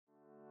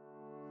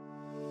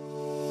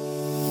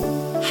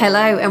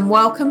Hello and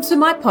welcome to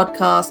my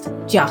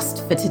podcast,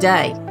 Just for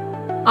Today.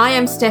 I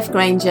am Steph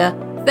Granger,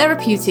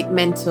 therapeutic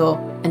mentor,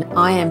 and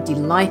I am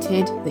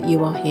delighted that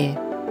you are here.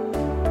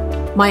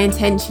 My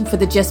intention for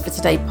the Just for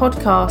Today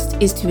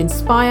podcast is to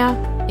inspire,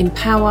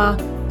 empower,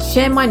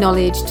 share my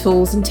knowledge,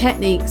 tools and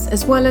techniques,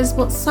 as well as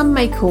what some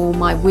may call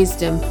my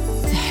wisdom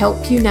to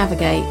help you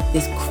navigate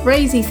this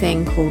crazy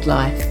thing called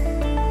life.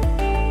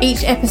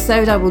 Each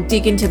episode I will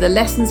dig into the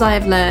lessons I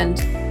have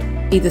learned,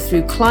 either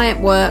through client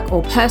work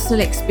or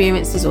personal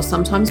experiences or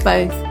sometimes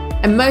both,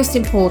 and most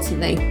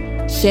importantly,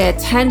 share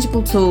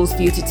tangible tools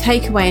for you to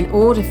take away in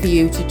order for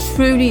you to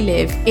truly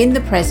live in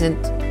the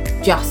present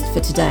just for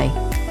today.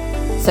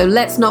 So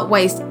let's not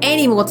waste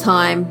any more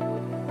time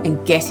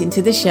and get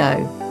into the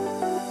show.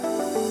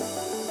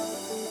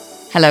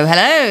 Hello,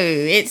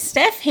 it's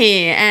Steph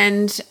here,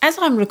 and as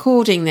I'm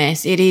recording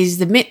this, it is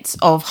the midst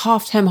of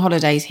half-term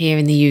holidays here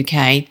in the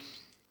UK.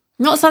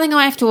 Not something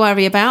I have to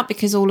worry about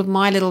because all of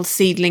my little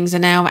seedlings are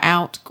now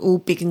out, all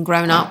big and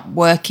grown up,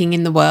 working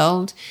in the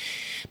world.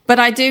 But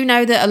I do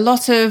know that a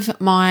lot of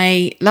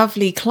my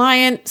lovely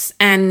clients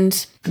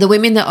and the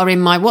women that are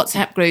in my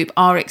WhatsApp group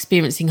are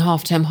experiencing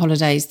half-term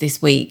holidays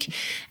this week.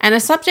 And a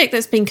subject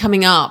that's been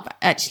coming up,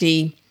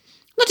 actually,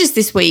 not just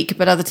this week,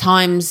 but other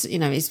times,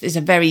 is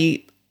a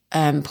very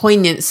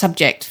poignant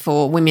subject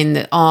for women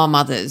that are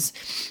mothers.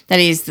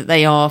 That is that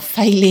they are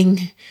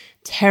failing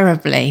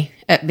terribly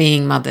at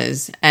being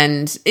mothers,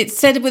 and it's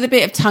said with a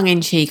bit of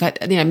tongue-in-cheek.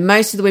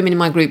 Most of the women in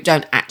my group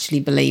don't actually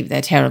believe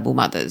they're terrible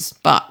mothers,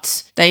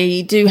 but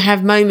they do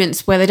have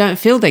moments where they don't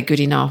feel they're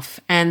good enough,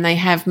 and they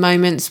have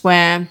moments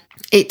where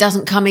it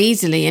doesn't come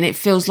easily and it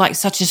feels like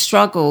such a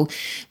struggle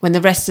when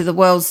the rest of the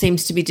world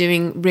seems to be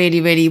doing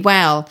really, really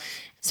well.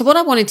 So what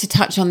I wanted to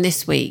touch on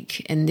this week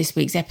in this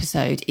week's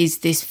episode is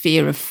this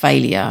fear of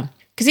failure,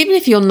 because even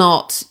if you're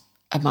not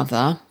a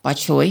mother by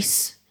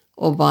choice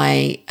or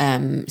by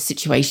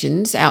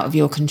situations out of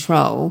your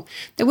control,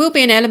 there will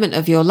be an element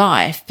of your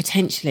life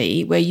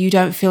potentially where you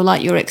don't feel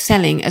like you're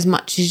excelling as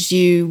much as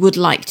you would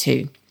like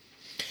to.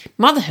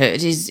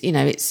 Motherhood is,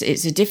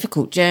 it's a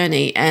difficult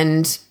journey.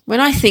 And when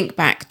I think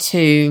back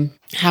to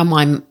how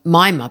my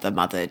mother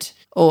mothered,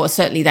 or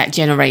certainly that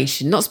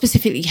generation, not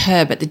specifically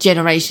her, but the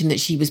generation that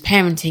she was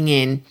parenting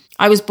in.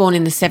 I was born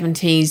in the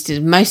 70s,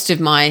 did most of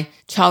my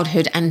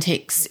childhood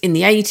antics in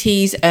the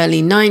 80s,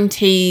 early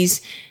 90s,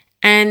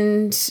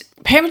 and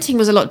parenting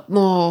was a lot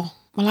more,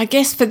 well, I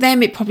guess for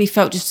them it probably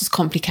felt just as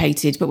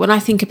complicated. But when I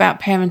think about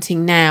parenting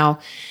now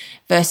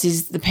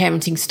versus the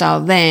parenting style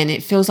then,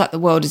 it feels like the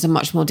world is a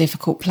much more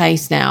difficult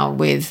place now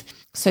with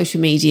social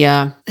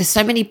media. There's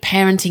so many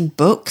parenting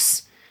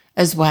books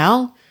as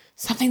well.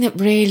 Something that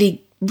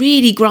really,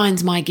 really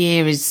grinds my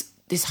gear is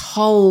this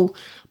whole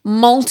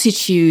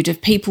multitude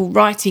of people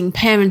writing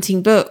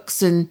parenting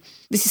books, and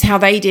this is how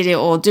they did it,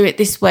 or do it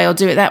this way or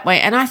do it that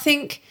way. And I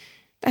think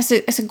that's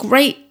a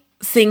great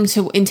thing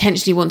to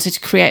intentionally want to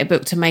create a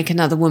book to make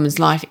another woman's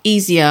life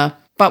easier,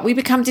 but we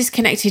become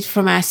disconnected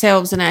from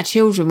ourselves and our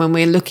children when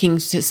we're looking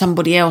to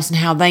somebody else and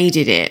how they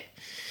did it.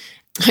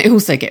 I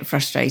also get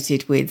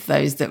frustrated with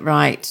those that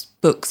write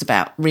books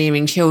about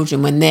rearing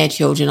children when their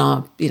children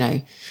are,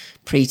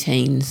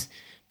 preteens,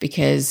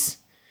 because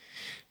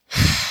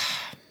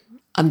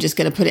I'm just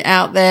going to put it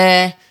out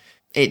there,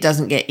 it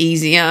doesn't get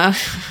easier.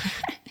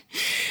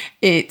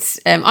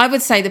 I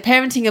would say the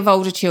parenting of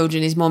older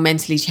children is more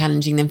mentally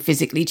challenging than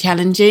physically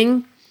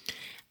challenging.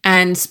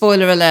 And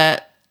spoiler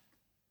alert,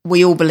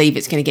 we all believe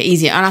it's going to get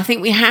easier. And I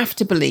think we have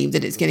to believe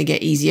that it's going to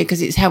get easier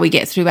because it's how we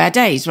get through our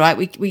days, right?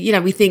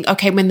 We think,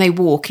 okay, when they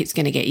walk, it's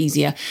going to get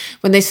easier.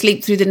 When they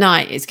sleep through the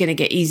night, it's going to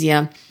get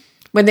easier.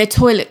 When they're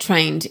toilet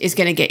trained, it's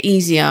going to get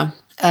easier.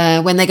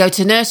 When they go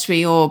to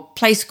nursery or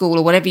play school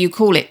or whatever you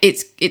call it,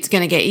 it's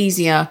going to get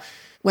easier.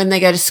 When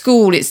they go to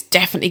school, it's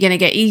definitely going to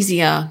get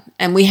easier.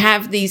 And we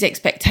have these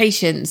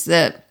expectations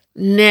that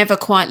never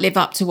quite live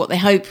up to what they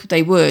hope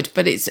they would.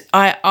 But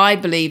I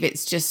believe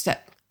it's just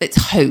that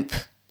it's hope.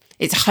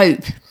 It's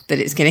hope that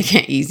it's going to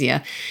get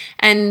easier.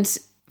 And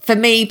for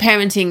me,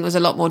 parenting was a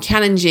lot more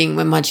challenging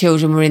when my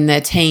children were in their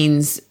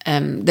teens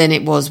than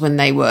it was when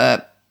they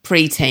were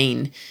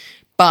preteen.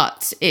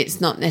 But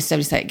it's not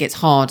necessarily say it gets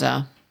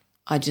harder.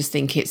 I just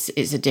think it's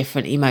a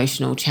different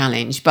emotional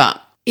challenge. But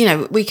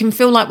we can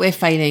feel like we're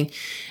failing.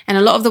 And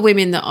a lot of the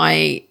women that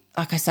I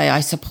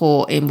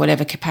support in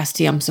whatever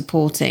capacity I'm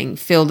supporting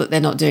feel that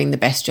they're not doing the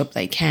best job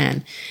they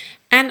can.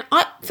 And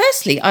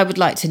firstly, I would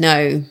like to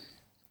know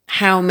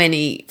how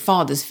many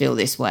fathers feel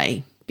this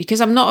way,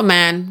 because I'm not a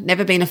man,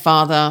 never been a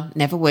father,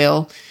 never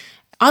will.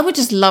 I would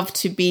just love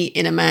to be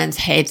in a man's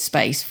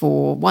headspace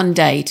for one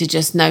day to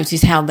just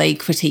notice how they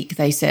critique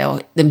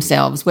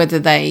themselves, whether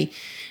they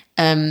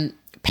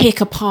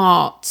pick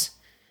apart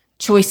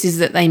choices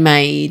that they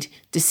made,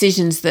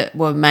 decisions that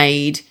were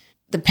made,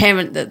 the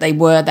parent that they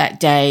were that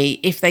day,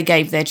 if they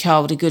gave their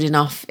child a good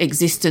enough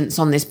existence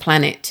on this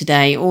planet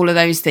today, all of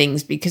those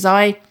things. Because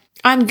I'm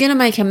going to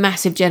make a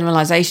massive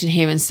generalization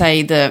here and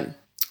say that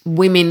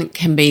women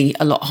can be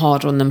a lot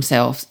harder on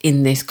themselves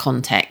in this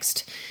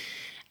context.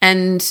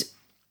 And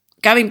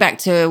going back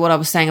to what I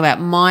was saying about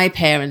my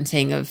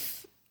parenting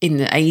of in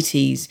the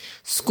 80s,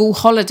 school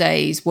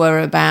holidays were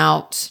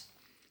about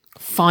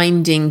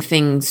finding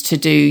things to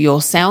do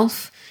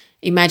yourself,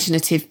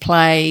 imaginative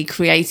play,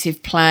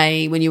 creative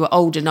play. When you were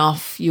old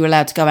enough, you were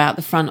allowed to go out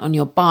the front on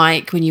your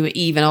bike. When you were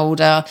even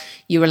older,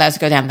 you were allowed to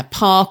go down the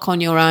park on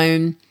your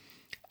own.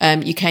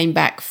 You came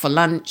back for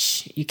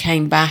lunch. You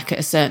came back at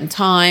a certain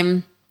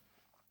time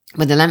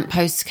when the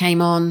lampposts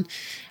came on.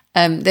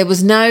 There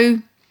was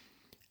no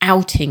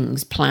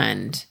outings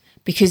planned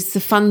because the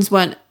funds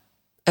weren't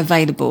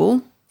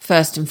available,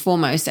 first and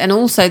foremost. And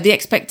also the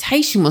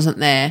expectation wasn't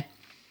there.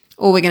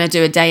 Or we're going to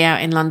do a day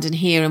out in London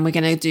here, and we're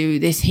going to do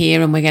this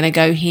here, and we're going to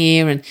go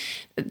here. And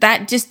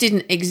that just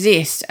didn't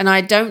exist. And I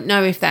don't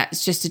know if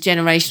that's just a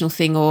generational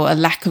thing or a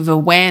lack of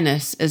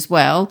awareness as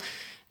well.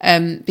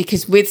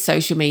 Because with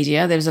social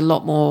media, there's a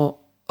lot more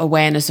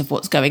awareness of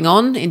what's going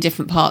on in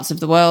different parts of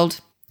the world.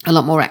 A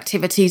lot more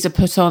activities are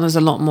put on. There's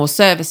a lot more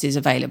services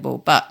available.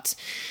 But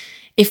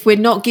if we're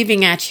not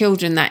giving our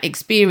children that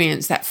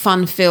experience, that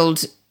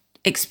fun-filled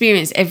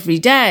experience every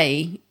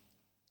day,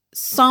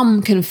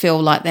 some can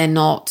feel like they're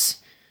not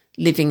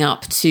living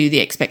up to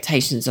the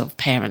expectations of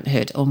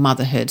parenthood or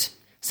motherhood.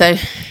 So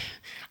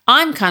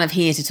I'm kind of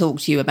here to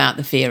talk to you about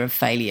the fear of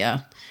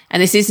failure. And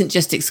this isn't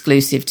just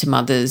exclusive to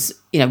mothers.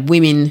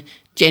 Women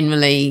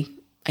generally,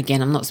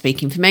 again, I'm not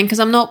speaking for men because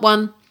I'm not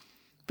one,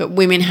 but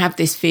women have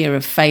this fear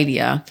of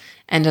failure.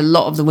 And a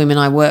lot of the women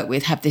I work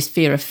with have this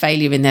fear of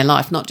failure in their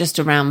life, not just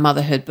around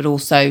motherhood, but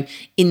also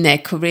in their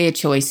career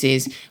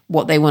choices,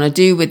 what they want to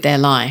do with their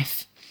life.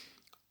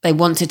 They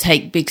want to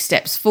take big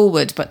steps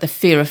forward, but the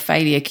fear of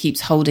failure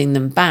keeps holding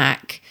them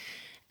back.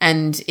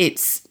 And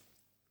it's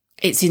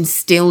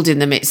instilled in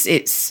them.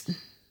 It's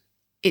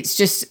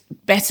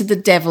just better the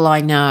devil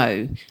I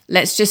know.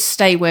 Let's just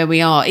stay where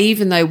we are,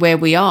 even though where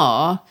we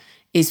are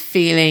is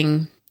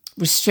feeling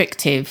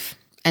restrictive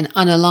and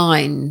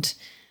unaligned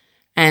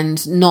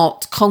and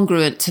not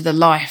congruent to the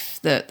life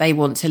that they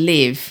want to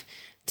live.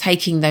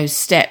 Taking those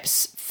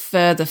steps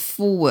further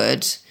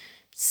forward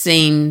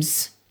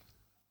seems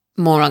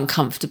more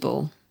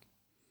uncomfortable.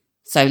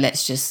 So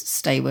let's just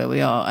stay where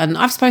we are. And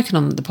I've spoken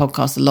on the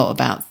podcast a lot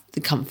about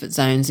the comfort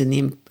zones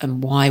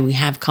and why we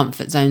have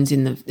comfort zones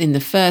in the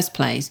first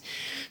place.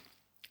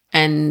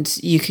 And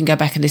you can go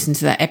back and listen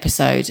to that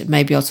episode.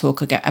 Maybe I'll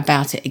talk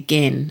about it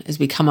again as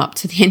we come up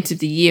to the end of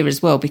the year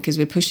as well, because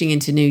we're pushing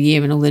into New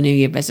Year and all the New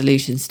Year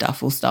resolution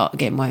stuff will start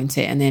again, won't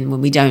it? And then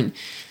when we don't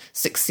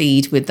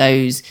succeed with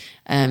those,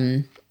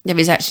 there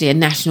is actually a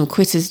National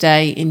Quitters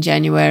Day in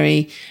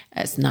January.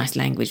 That's nice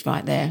language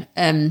right there.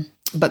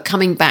 But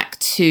coming back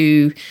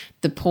to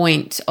the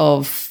point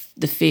of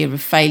the fear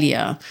of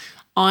failure,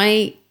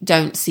 I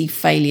don't see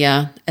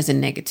failure as a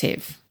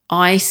negative.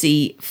 I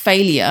see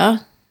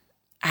failure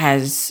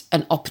as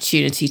an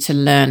opportunity to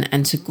learn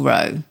and to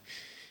grow.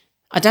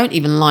 I don't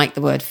even like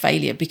the word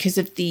failure because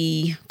of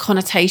the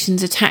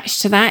connotations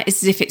attached to that.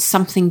 It's as if it's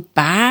something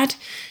bad,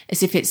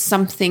 as if it's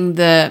something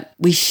that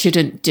we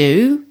shouldn't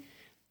do.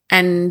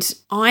 And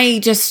I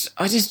just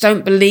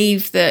don't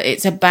believe that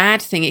it's a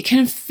bad thing. It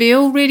can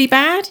feel really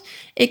bad.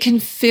 It can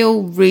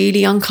feel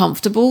really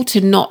uncomfortable to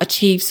not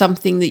achieve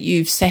something that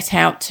you've set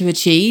out to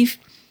achieve,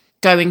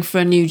 going for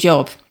a new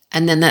job,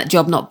 and then that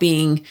job not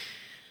being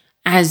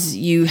as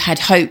you had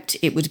hoped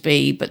it would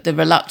be, but the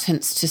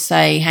reluctance to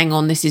say, hang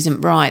on, this isn't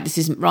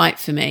right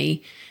for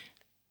me,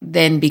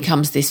 then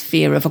becomes this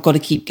fear of, I've got to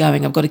keep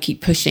going, I've got to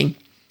keep pushing.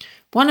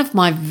 One of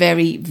my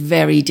very,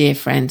 very dear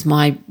friends,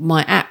 my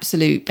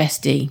absolute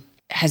bestie,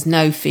 has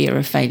no fear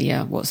of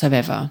failure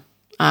whatsoever.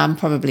 I'm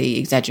probably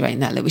exaggerating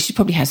that a little bit. She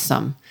probably has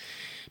some.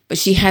 But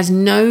she has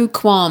no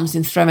qualms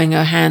in throwing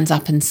her hands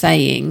up and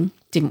saying,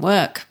 didn't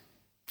work.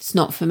 It's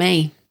not for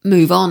me.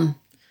 Move on.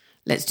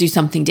 Let's do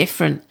something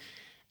different.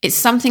 It's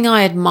something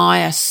I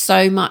admire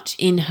so much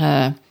in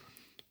her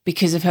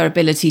because of her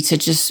ability to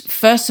just,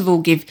 first of all,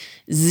 give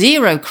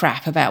zero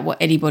crap about what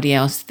anybody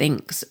else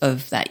thinks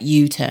of that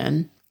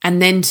U-turn.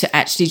 And then to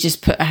actually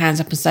just put her hands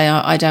up and say,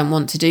 I don't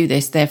want to do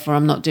this, therefore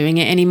I'm not doing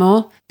it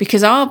anymore.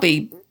 Because I'll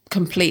be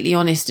completely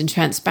honest and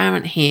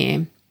transparent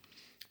here.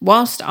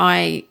 Whilst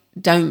I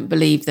don't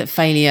believe that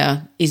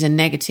failure is a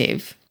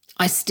negative,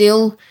 I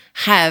still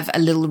have a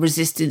little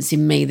resistance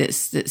in me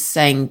that's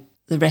saying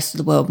the rest of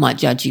the world might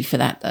judge you for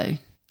that though.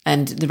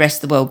 And the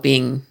rest of the world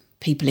being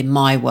people in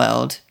my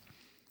world.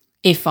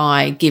 If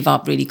I give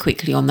up really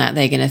quickly on that,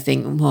 they're going to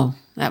think, well,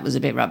 that was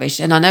a bit rubbish.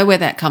 And I know where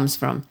that comes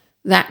from.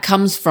 That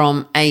comes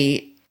from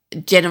a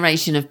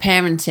generation of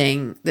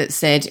parenting that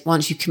said,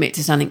 once you commit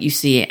to something, you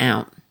see it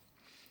out.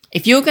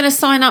 If you're going to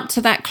sign up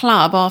to that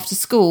club after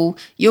school,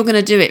 you're going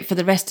to do it for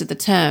the rest of the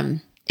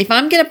term. If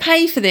I'm going to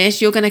pay for this,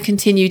 you're going to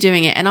continue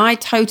doing it. And I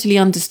totally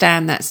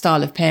understand that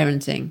style of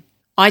parenting.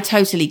 I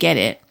totally get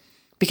it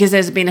because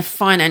there's been a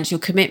financial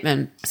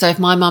commitment. So if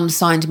my mum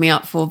signed me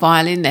up for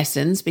violin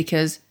lessons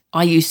because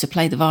I used to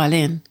play the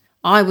violin,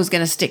 I was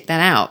going to stick that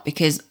out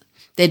because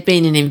there'd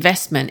been an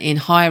investment in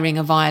hiring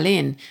a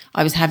violin.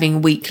 I was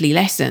having weekly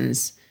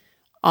lessons.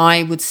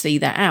 I would see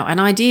that out. And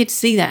I did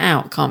see that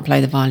out. Can't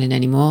play the violin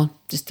anymore,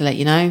 just to let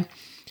you know.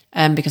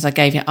 because I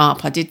gave it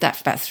up. I did that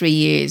for about 3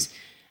 years.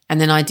 And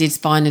then I did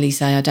finally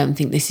say, I don't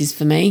think this is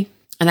for me.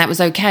 And that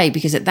was okay,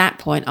 because at that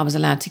point I was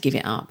allowed to give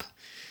it up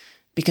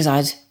because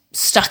I'd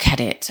stuck at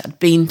it. I'd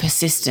been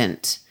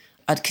persistent.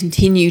 I'd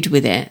continued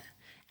with it.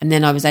 And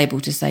then I was able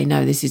to say,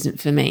 no, this isn't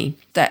for me.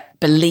 That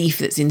belief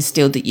that's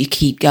instilled that you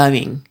keep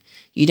going.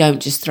 You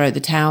don't just throw the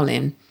towel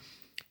in.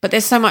 But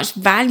there's so much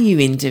value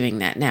in doing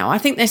that now. I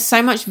think there's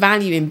so much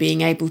value in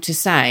being able to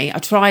say, I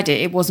tried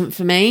it, it wasn't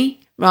for me,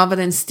 rather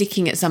than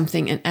sticking at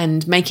something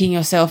and making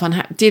yourself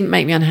unhappy. Didn't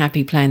make me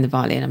unhappy playing the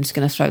violin. I'm just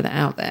going to throw that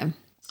out there.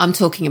 I'm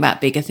talking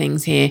about bigger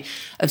things here,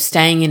 of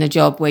staying in a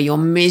job where you're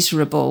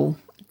miserable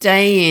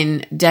day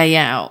in, day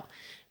out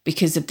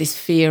because of this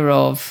fear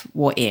of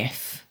what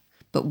if?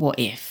 But what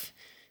if?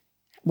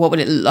 What would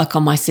it look like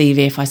on my CV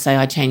if I say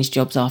I changed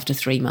jobs after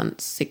 3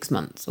 months, 6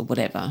 months or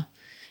whatever?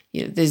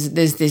 You know, there's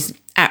this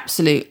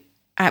absolute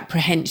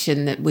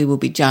apprehension that we will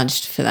be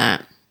judged for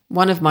that.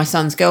 One of my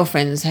son's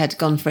girlfriends had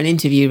gone for an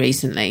interview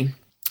recently,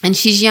 and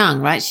she's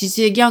young, right? She's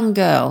a young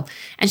girl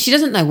and she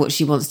doesn't know what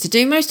she wants to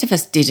do. Most of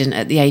us didn't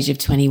at the age of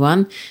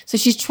 21. So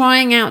she's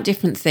trying out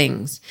different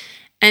things,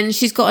 and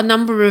she's got a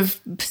number of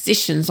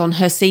positions on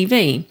her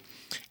CV.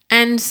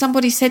 And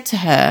somebody said to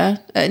her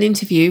at an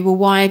interview, well,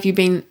 why have you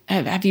been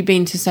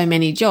to so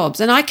many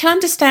jobs? And I can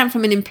understand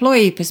from an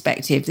employee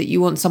perspective that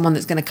you want someone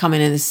that's going to come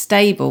in and is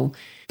stable.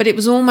 But it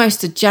was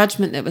almost a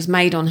judgment that was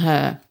made on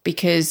her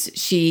because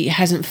she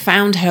hasn't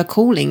found her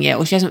calling yet,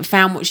 or she hasn't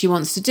found what she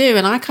wants to do.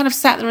 And I kind of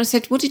sat there and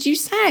said, what did you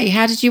say?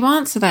 How did you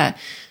answer that?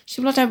 She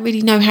said, well, I don't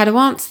really know how to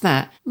answer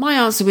that. My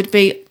answer would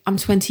be, I'm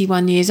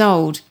 21 years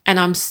old and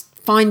I'm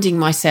finding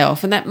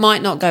myself, and that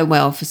might not go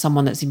well for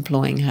someone that's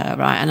employing her,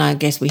 right? And I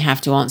guess we have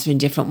to answer in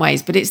different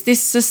ways, but it's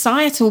this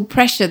societal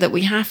pressure that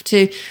we have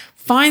to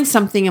find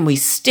something and we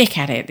stick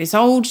at it. This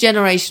old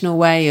generational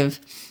way of,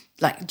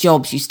 like,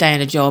 jobs, you stay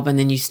in a job and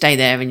then you stay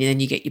there and then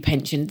you get your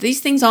pension. These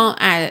things aren't,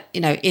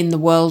 in the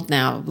world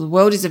now. The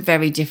world is a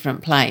very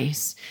different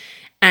place.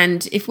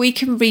 And if we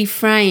can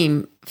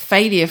reframe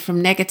failure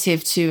from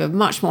negative to a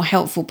much more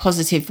helpful,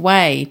 positive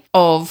way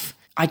of,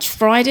 I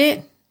tried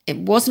it, it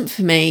wasn't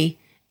for me,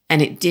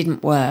 and it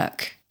didn't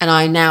work. And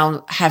I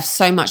now have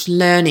so much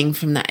learning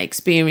from that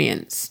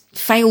experience.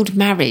 Failed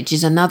marriage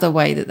is another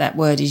way that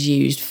word is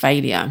used,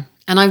 failure.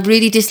 And I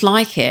really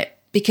dislike it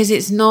because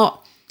it's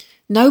not,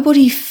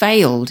 nobody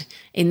failed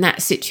in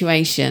that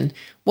situation.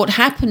 What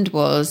happened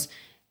was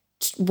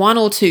one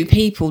or two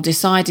people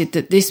decided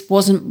that this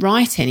wasn't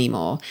right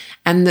anymore,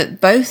 and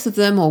that both of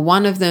them or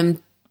one of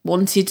them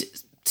wanted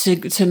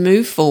to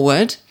move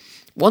forward,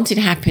 wanted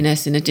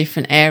happiness in a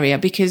different area,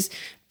 because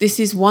this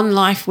is one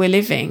life we're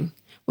living.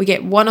 We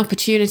get one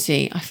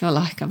opportunity. I feel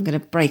like I'm going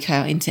to break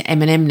out into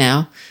Eminem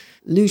now.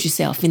 Lose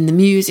yourself in the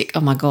music. Oh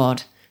my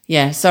God.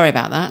 Yeah, sorry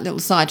about that. Little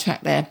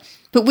sidetrack there.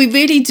 But we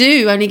really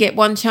do only get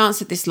one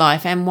chance at this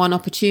life and one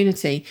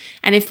opportunity.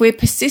 And if we're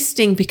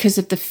persisting because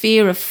of the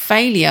fear of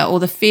failure or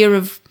the fear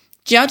of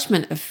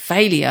judgment of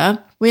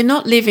failure, we're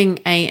not living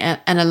an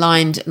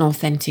aligned and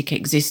authentic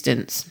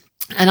existence.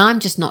 And I'm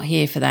just not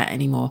here for that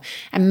anymore.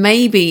 And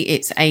maybe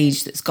it's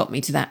age that's got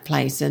me to that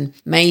place. And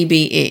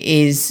maybe it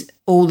is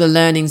all the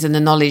learnings and the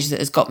knowledge that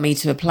has got me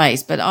to a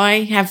place. But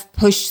I have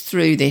pushed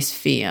through this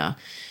fear.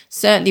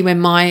 Certainly when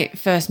my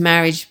first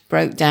marriage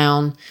broke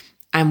down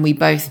and we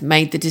both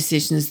made the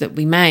decisions that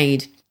we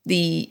made,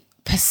 the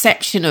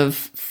perception of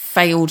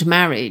failed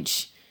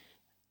marriage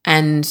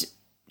and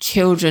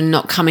children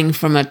not coming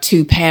from a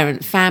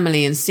 2-parent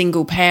family and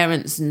single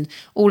parents and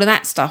all of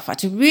that stuff, I had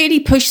to really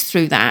push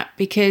through that,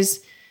 because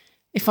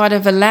if I'd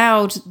have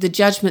allowed the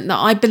judgment that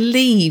I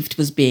believed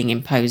was being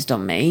imposed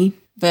on me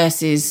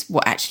versus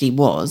what actually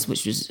was,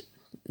 which was,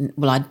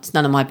 well, it's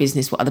none of my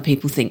business what other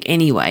people think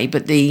anyway,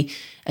 but the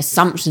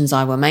assumptions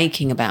I were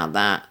making about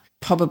that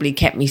probably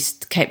kept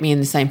me in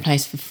the same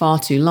place for far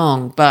too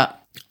long. But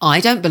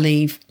I don't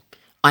believe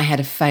I had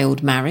a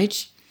failed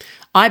marriage.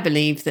 I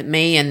believe that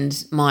me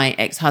and my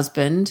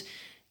ex-husband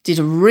did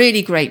a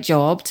really great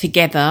job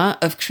together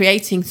of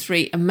creating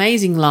 3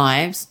 amazing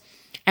lives.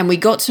 And we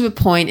got to a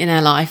point in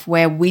our life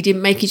where we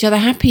didn't make each other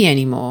happy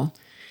anymore.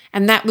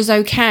 And that was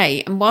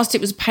okay. And whilst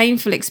it was a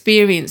painful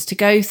experience to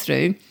go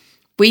through,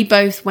 we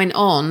both went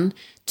on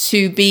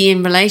to be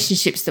in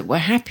relationships that we're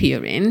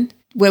happier in,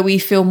 where we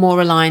feel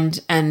more aligned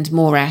and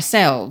more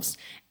ourselves.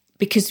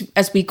 Because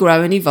as we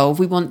grow and evolve,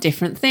 we want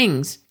different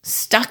things.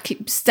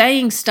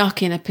 Staying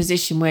stuck in a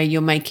position where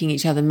you're making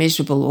each other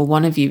miserable, or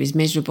one of you is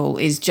miserable,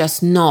 is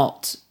just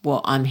not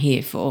what I'm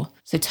here for.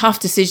 So tough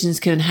decisions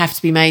can have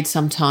to be made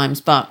sometimes,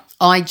 but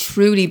I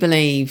truly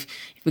believe,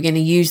 if we're going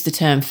to use the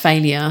term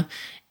failure,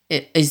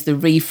 it is the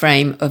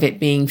reframe of it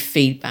being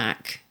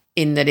feedback,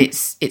 in that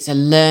it's a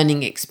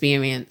learning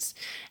experience.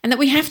 And that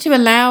we have to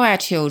allow our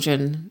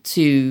children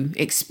to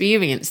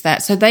experience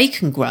that so they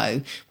can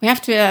grow. We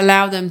have to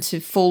allow them to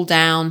fall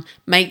down,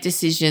 make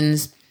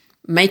decisions,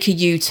 make a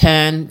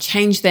U-turn,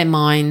 change their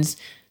minds,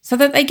 so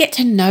that they get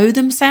to know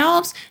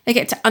themselves. They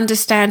get to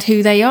understand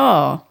who they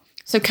are.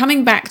 So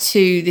coming back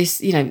to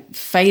this,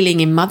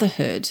 failing in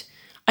motherhood,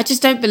 I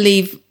just don't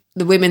believe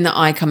the women that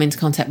I come into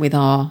contact with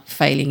are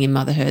failing in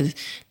motherhood.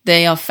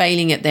 They are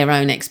failing at their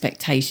own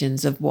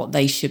expectations of what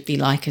they should be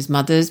like as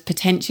mothers,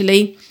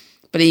 potentially.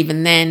 But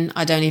even then,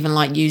 I don't even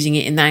like using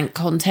it in that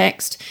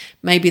context.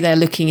 Maybe they're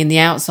looking in the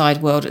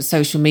outside world at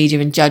social media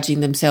and judging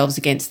themselves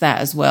against that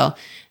as well.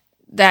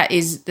 That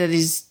is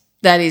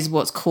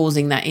what's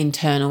causing that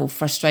internal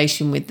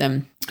frustration with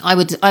them. I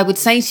would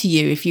say to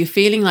you, if you're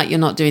feeling like you're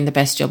not doing the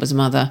best job as a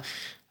mother,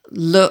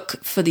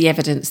 look for the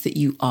evidence that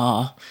you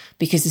are.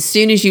 Because as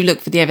soon as you look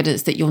for the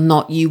evidence that you're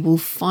not, you will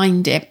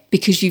find it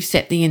because you've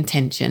set the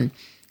intention.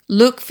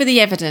 Look for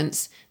the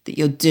evidence that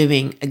you're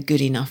doing a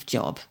good enough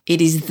job.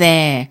 It is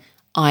there.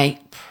 I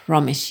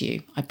promise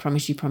you. I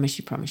promise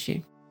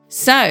you.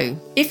 So,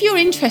 if you're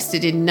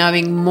interested in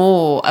knowing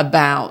more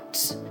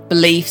about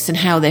beliefs and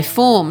how they're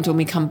formed, when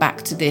we come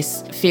back to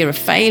this fear of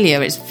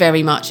failure, it's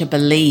very much a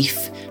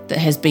belief that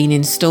has been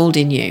installed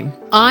in you.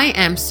 I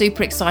am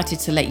super excited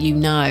to let you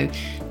know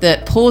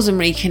that Pause and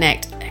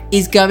Reconnect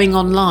is going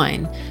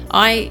online.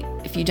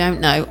 If you don't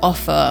know,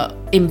 offer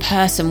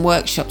in-person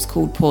workshops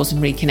called Pause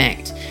and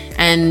Reconnect.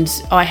 And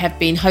I have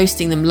been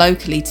hosting them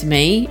locally to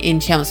me in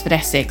Chelmsford,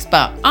 Essex.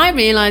 But I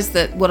realised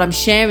that what I'm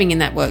sharing in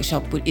that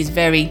workshop is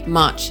very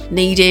much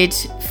needed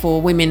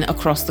for women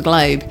across the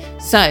globe.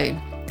 So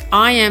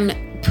I am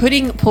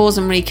putting Pause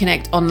and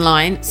Reconnect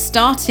online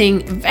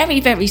starting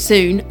very, very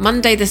soon,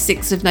 Monday the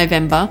 6th of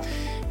November.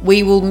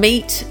 We will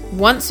meet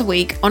once a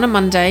week on a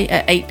Monday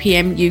at 8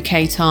 p.m.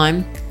 UK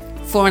time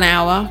for an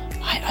hour.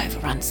 I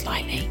overrun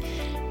slightly.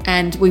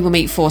 And we will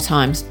meet 4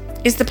 times.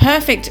 It's the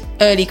perfect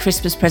early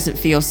Christmas present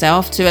for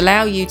yourself to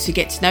allow you to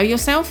get to know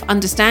yourself,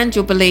 understand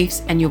your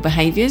beliefs and your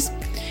behaviours,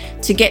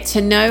 to get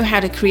to know how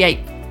to create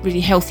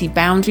really healthy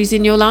boundaries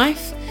in your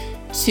life,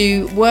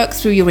 to work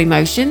through your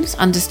emotions,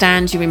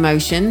 understand your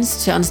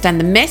emotions, to understand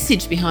the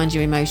message behind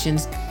your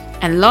emotions.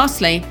 And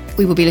lastly,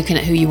 we will be looking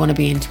at who you want to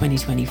be in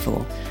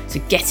 2024. So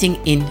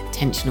getting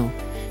intentional.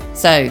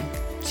 So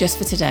just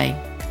for today,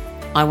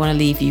 I want to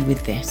leave you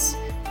with this.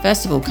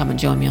 First of all, come and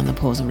join me on the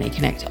Pause and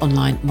Reconnect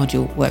online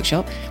module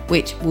workshop,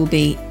 which will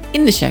be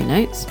in the show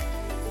notes.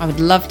 I would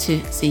love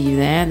to see you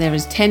there. There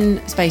is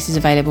 10 spaces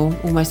available,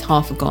 almost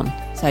half are gone,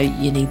 so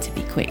you need to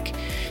be quick.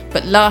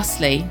 But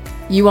lastly,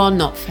 you are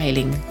not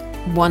failing.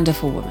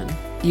 Wonderful woman.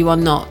 You are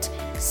not.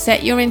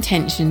 Set your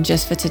intention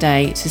just for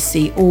today to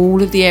see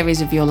all of the areas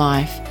of your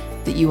life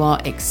that you are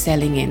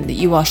excelling in, that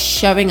you are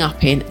showing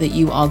up in, that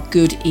you are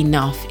good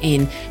enough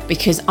in,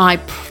 because I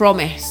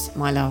promise,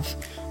 my love,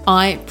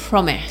 I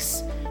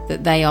promise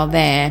that they are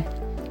there.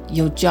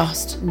 You're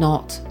just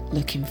not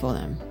looking for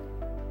them.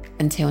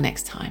 Until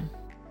next time.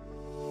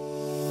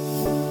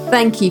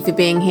 Thank you for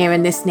being here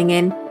and listening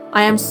in.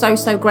 I am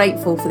so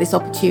grateful for this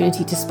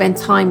opportunity to spend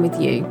time with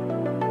you.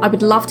 I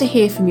would love to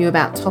hear from you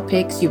about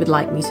topics you would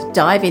like me to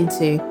dive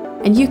into,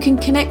 and you can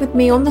connect with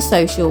me on the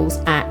socials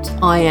at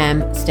I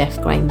am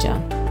Steph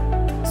Granger.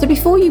 So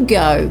before you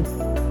go,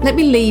 let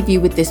me leave you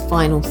with this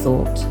final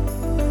thought.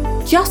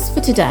 Just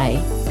for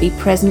today, be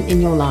present in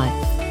your life.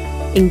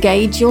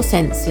 Engage your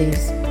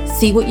senses,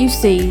 see what you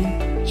see,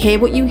 hear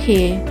what you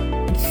hear,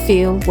 and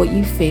feel what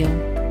you feel.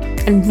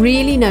 And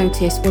really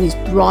notice what is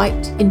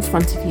right in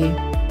front of you.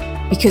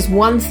 Because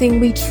one thing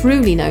we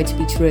truly know to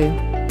be true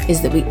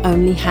is that we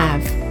only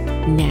have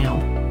now.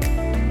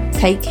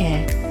 Take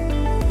care.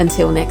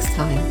 Until next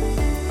time.